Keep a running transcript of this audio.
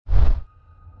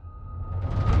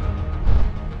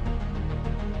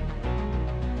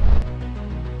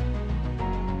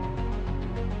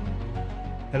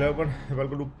Hello everyone,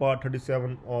 welcome to part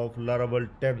 37 of Laravel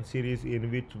 10 series, in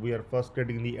which we are first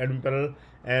creating the admin panel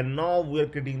and now we are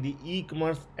creating the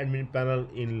e-commerce admin panel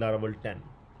in Laravel 10.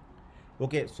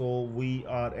 Okay, so we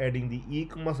are adding the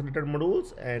e-commerce related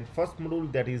modules, and first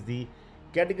module, that is the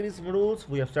categories modules.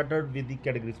 We have started with the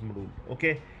categories module.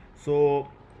 Okay, so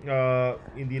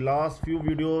in the last few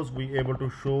videos we able to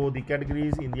show the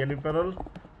categories in the admin panel.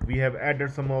 We have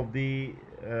added some of the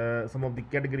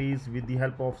categories with the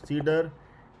help of Cedar,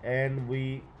 and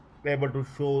we able to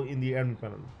show in the admin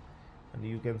panel, and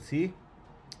you can see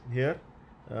here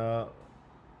uh,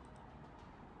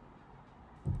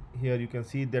 here you can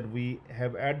see that we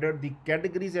have added the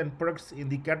categories and products in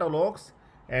the catalogs,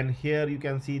 and here you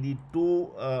can see the two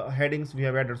headings we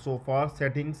have added so far: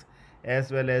 settings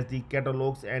as well as the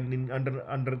catalogs. And in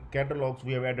under catalogs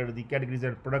we have added the categories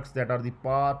and products that are the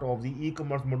part of the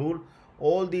e-commerce module.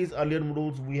 All these earlier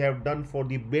modules we have done for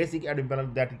the basic admin panel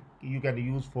that you can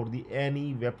use for the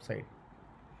any website.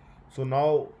 So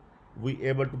now we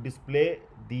able to display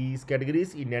these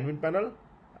categories in admin panel,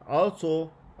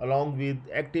 also along with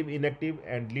active, inactive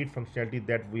and delete functionality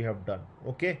that we have done.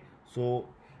 Okay, so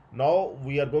now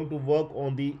we are going to work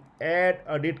on the add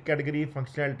edit category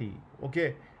functionality.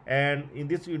 Okay, and in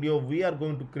this video we are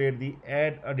going to create the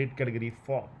add edit category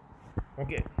form.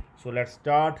 Okay, so let's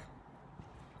start.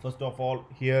 First of all,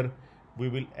 here we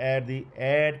will add the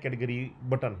add category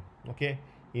button. Okay,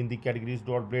 in the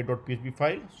categories.blade.php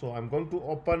file. So I'm going to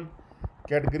open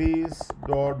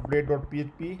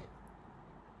categories.blade.php,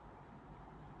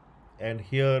 and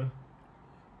here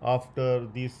after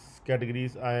these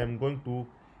categories I am going to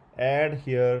add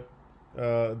here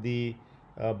the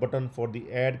button for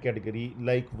the add category,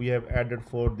 like we have added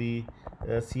for the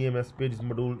CMS pages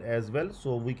module as well.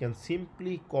 So we can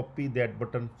simply copy that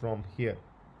button from here.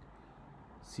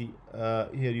 See,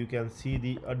 here you can see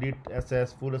the edit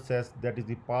access, full access, that is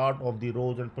the part of the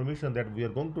roles and permission that we are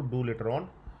going to do later on.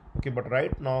 Okay, but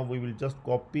right now we will just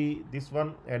copy this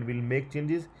one and we'll make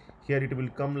changes. Here it will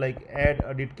come like add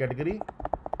edit category,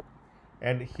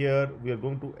 and here we are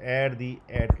going to add the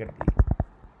add category.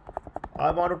 I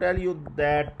want to tell you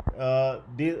that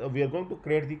we are going to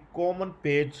create the common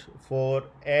page for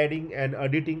adding and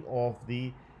editing of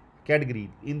the category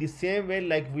in the same way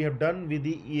like we have done with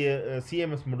the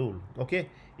CMS module. Okay,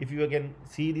 if you can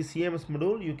see the CMS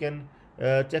module, you can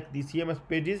check the CMS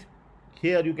pages.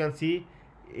 Here you can see,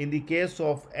 in the case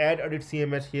of add edit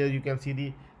CMS, here you can see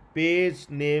the page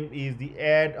name is the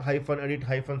add -edit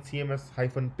 -cms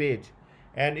 -page,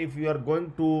 and if you are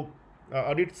going to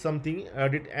edit something,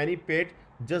 edit any page,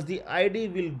 just the ID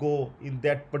will go in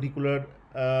that particular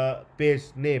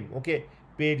page name. Okay,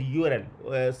 page URL.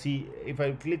 See, if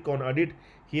I click on edit,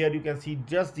 here you can see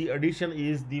just the addition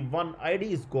is the one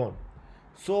ID is gone.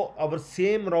 So our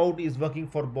same route is working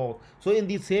for both. So in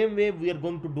the same way we are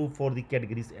going to do for the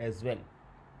categories as well.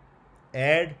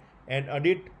 Add and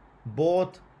edit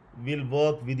both will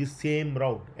work with the same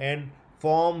route, and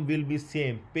form will be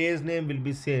same, page name will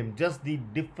be same. Just the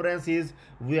difference is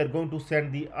we are going to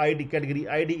send the ID, category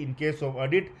ID, in case of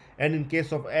edit, and in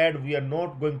case of add we are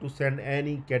not going to send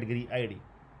any category ID.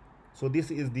 So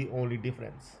this is the only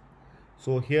difference.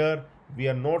 So here we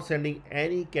are not sending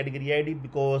any category ID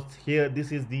because here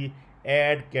this is the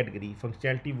add category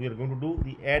functionality. We are going to do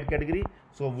the add category,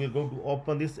 so we are going to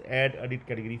open this add edit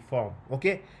category form.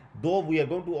 Okay, though we are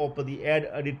going to open the add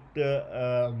edit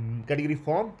category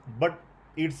form, but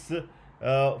its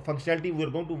functionality we are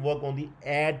going to work on the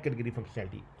add category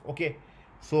functionality. Okay,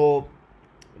 so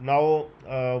now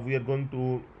we are going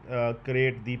to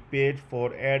create the page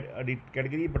for add edit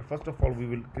category, but first of all we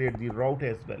will create the route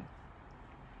as well.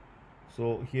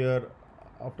 So here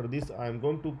after this I am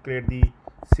going to create the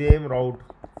same route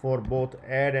for both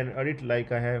add and edit,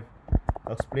 like I have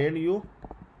explained you.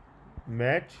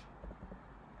 Match,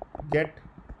 get,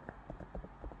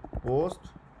 post,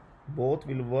 both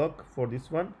will work for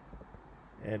this one.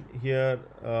 And here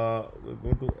we're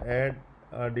going to add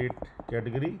edit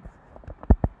category.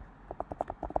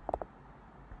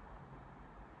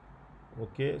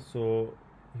 Okay, so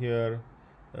here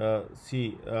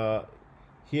see,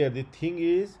 here the thing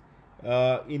is,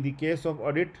 in the case of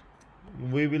edit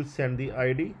we will send the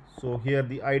ID. So here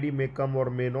the ID may come or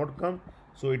may not come,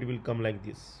 so it will come like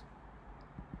this.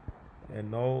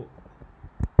 And now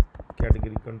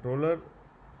category controller,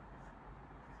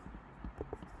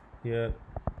 here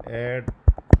add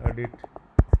edit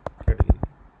category.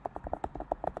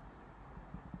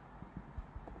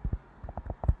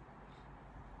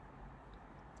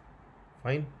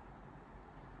 Fine.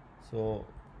 So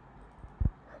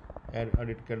add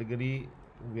edit category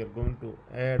we are going to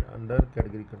add under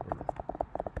category controller.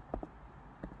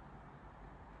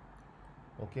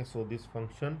 Okay, so this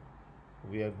function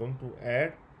we are going to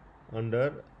add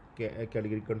under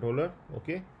category controller.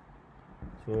 Okay,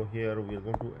 so here we are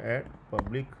going to add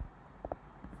public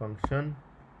function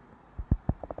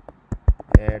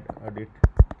add edit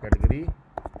category.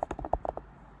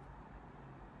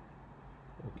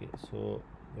 Okay, so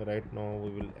right now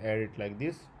we will add it like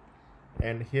this,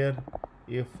 and here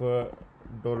if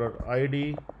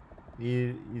 $id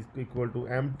is equal to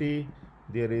empty,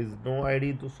 there is no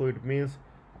id, so it means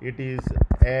it is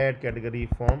add category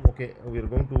form. Okay, we are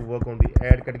going to work on the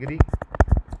add category.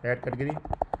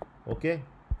 Okay,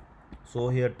 so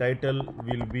here title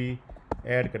will be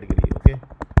add category. Okay,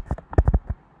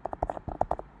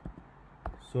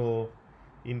 so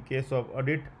in case of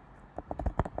edit,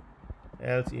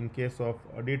 else in case of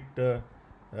edit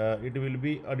it will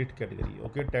be edit category.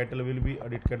 Okay, title will be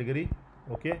edit category.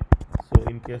 Okay, so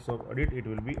in case of edit it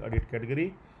will be edit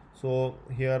category. So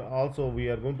here also we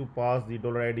are going to pass the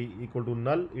 $id equal to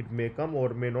null. It may come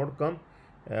or may not come.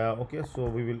 Okay, so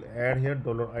we will add here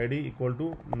 $id equal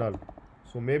to null,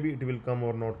 so maybe it will come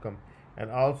or not come.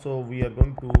 And also we are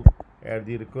going to add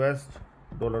the request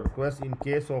 $request in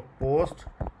case of post.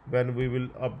 When we will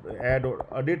add or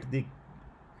edit the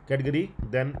category,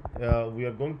 then we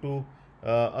are going to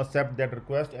accept that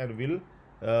request and will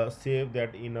save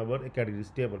that in our categories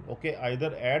table. Okay,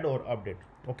 either add or update.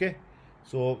 Okay,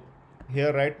 so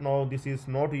here right now this is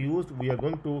not used. We are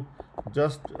going to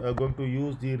just going to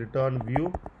use the return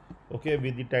view. Okay,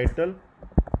 with the title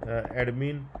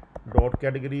admin dot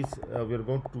categories. We are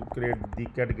going to create the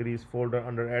categories folder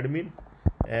under admin,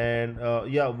 and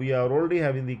yeah, we are already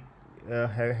having the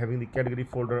having the category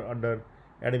folder under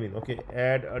admin. Okay,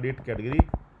 add edit category.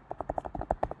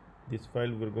 This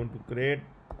file we're going to create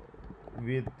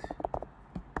with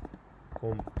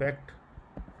compact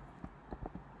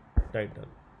title.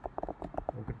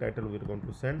 Okay, title we're going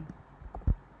to send.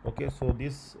 Okay, so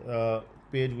this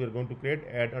page we're going to create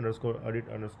add underscore edit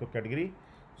underscore category.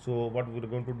 So what we're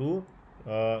going to do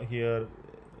here,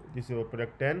 this is our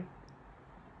project 10,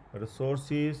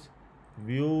 resources,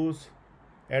 views,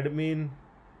 admin,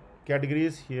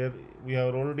 categories. Here we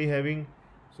are already having,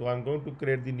 so I'm going to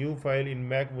create the new file. In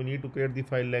Mac we need to create the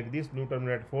file like this: new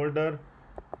terminate folder,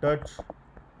 touch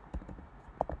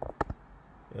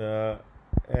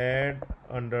add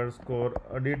underscore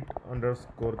edit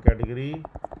underscore category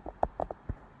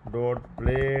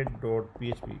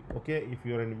 .blade.php. Okay, if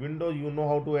you are in Windows, you know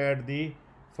how to add the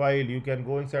file. You can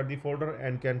go inside the folder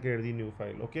and can create the new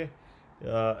file. Okay,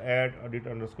 add edit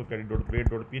underscore category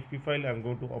 .blade.php file. I'm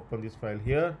going to open this file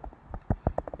here,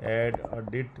 add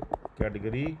edit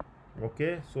category.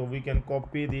 Okay, so we can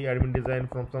copy the admin design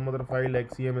from some other file like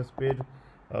CMS page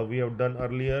we have done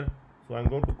earlier. So I'm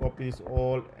going to copy this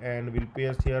all and we'll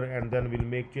paste here, and then we'll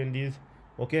make changes.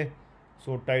 Okay,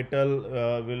 so title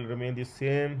will remain the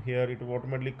same. Here it will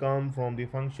automatically come from the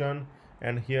function,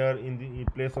 and here in the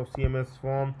place of CMS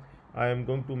form I am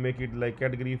going to make it like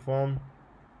category form.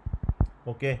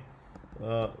 Okay,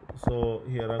 so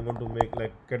here I'm going to make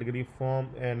like category form,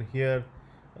 and here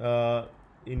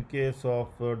in case of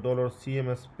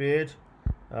 $CMS page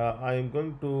I am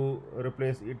going to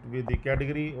replace it with the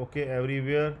category. Okay,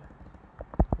 everywhere.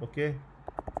 Okay,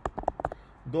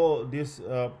 though this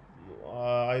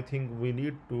I think we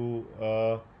need to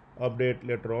update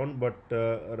later on, but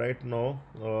right now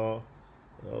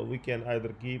we can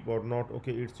either keep or not.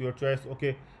 Okay, it's your choice.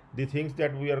 Okay, the things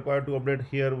that we are required to update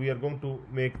here, we are going to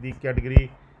make the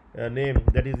category name.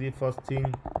 That is the first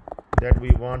thing that we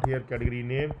want here, category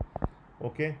name.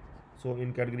 Okay, so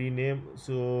in category name,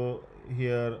 so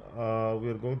here we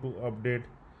are going to update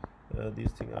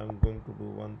this thing. I'm going to do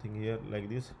one thing here like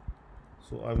this.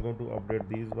 So I'm going to update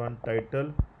these one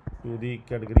title to the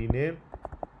category name,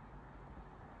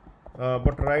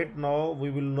 but right now we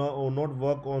will not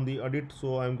work on the edit,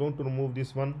 so I'm going to remove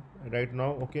this one right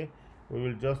now. Okay, we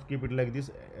will just keep it like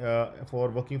this for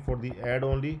working for the add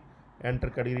only. Enter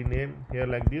category name here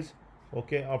like this.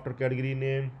 Okay, after category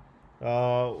name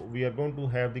we are going to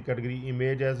have the category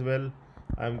image as well.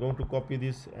 I'm going to copy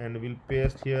this and we'll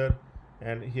paste here,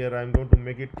 and here I'm going to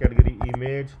make it category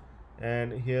image,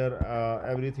 and here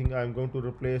everything I'm going to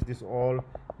replace this all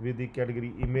with the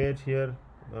category image here.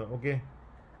 Okay,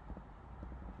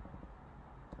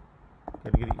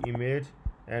 category image,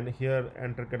 and here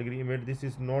enter category image. This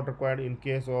is not required in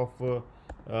case of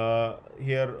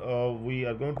here we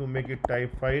are going to make it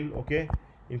type file. Okay,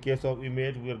 in case of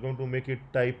image we are going to make it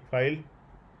type file.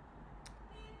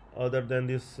 Other than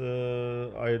this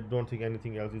I don't think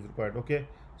anything else is required. Okay,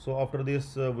 so after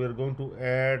this we are going to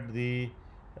add the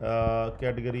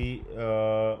category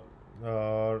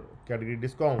category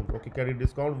discount. Okay, category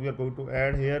discount we are going to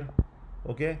add here.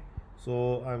 Okay,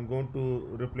 so I'm going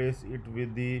to replace it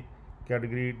with the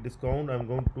category discount. I'm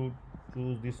going to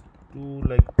choose this two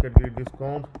like category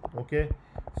discount. Okay,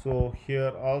 so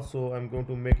here also I'm going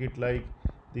to make it like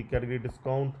the category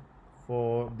discount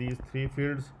for these three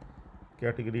fields,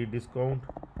 category discount,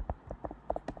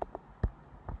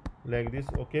 like this.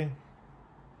 Okay,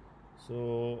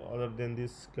 so other than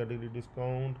this category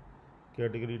discount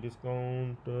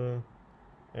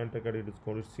enter category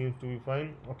discount, it seems to be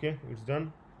fine. Okay, it's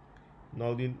done.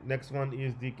 Now the next one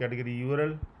is the category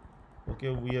URL. Okay,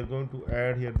 we are going to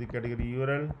add here the category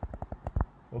URL.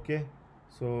 Okay,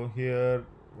 so here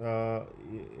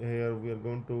here we are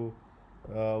going to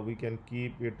we can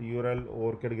keep it URL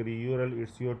or category URL,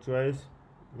 it's your choice.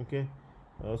 Okay,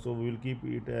 so we will keep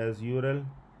it as URL,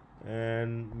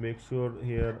 and make sure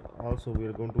here also we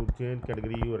are going to change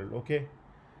category URL. Okay,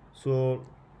 so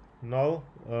now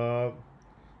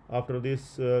after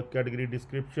this category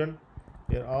description,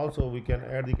 here also we can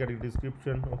add the category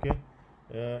description. Okay,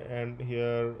 and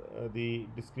here the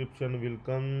description will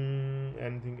come,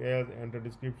 anything else enter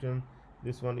description,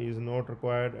 this one is not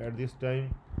required at this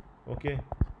time. Okay,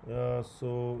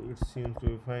 so it seems to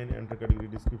be fine, enter category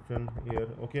description here.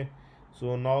 Okay,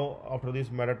 so now after this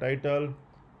meta title,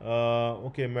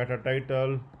 okay, meta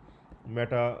title,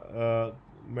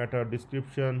 meta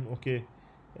description. Okay,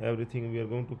 everything we are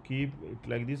going to keep it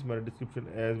like this, meta description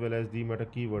as well as the meta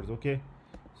keywords. Okay,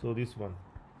 so this one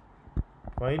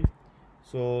fine.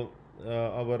 So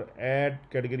our add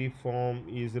category form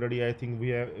is ready. I think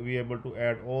we able to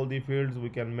add all the fields. We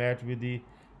can match with the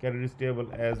categories table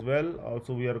as well.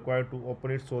 Also we are required to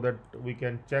open it so that we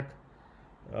can check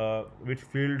which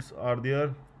fields are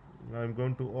there. I'm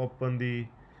going to open the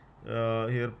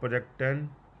here project 10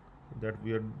 that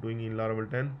we are doing in Laravel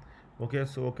 10. Okay,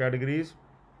 so categories,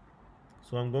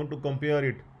 so I'm going to compare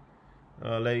it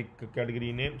like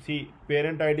category name. See,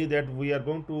 parent ID, that we are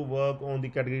going to work on the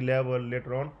category level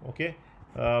later on. Okay,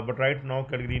 but right now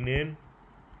category name,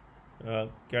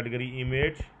 category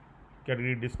image,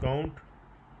 category discount,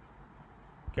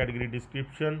 category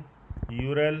description,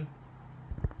 URL,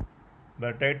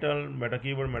 meta title, meta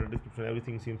keyword, meta description,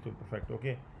 everything seems to be perfect.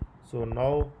 Okay, so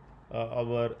now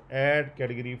our add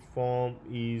category form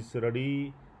is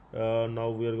ready. Now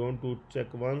we are going to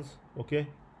check once. Okay,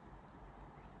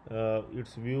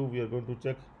 its view we are going to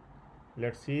check.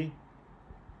 Let's see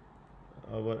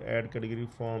our add category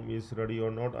form is ready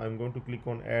or not. I'm going to click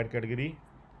on add category,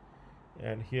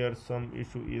 and here some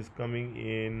issue is coming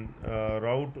in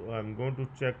route. I'm going to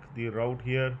check the route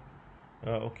here.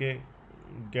 Okay,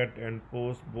 get and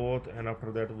post both, and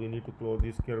after that we need to close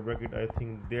this square bracket. I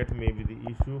think that may be the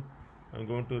issue. I'm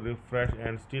going to refresh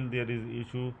and still there is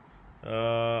issue.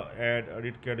 Add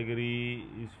edit category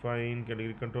is fine,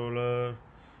 category controller,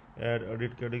 add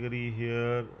edit category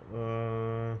here,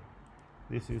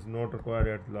 this is not required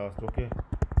at last. Okay,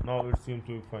 now it seems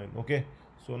to be fine. Okay,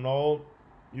 so now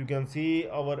you can see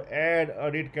our add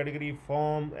edit category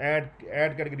form, add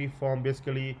category form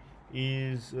basically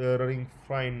is running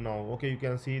fine now. Okay, you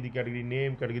can see the category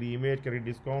name, category image, category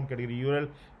discount, category URL,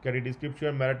 category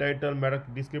description, meta title, meta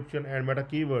description, and meta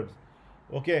keywords.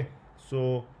 Okay,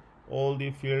 so all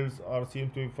the fields are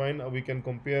seems to be fine. We can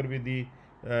compare with the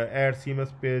add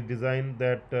CMS page design,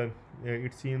 that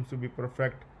it seems to be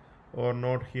perfect or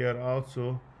not. Here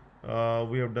also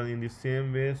we have done in the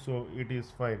same way, so it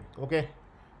is fine. Okay,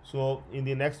 so in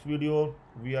the next video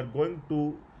we are going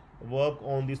to work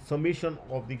on the submission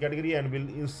of the category and will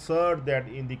insert that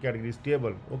in the categories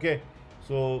table. Okay,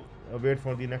 so wait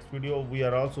for the next video. We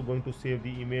are also going to save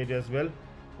the image as well.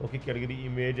 Okay, category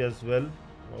image as well.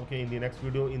 Okay, in the next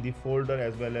video in the folder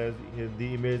as well as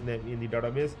the image name in the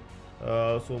database.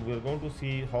 So we are going to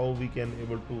see how we can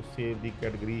able to save the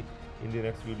category in the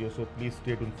next video, so please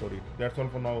stay tuned for it. That's all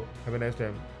for now. Have a nice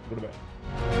time. Goodbye.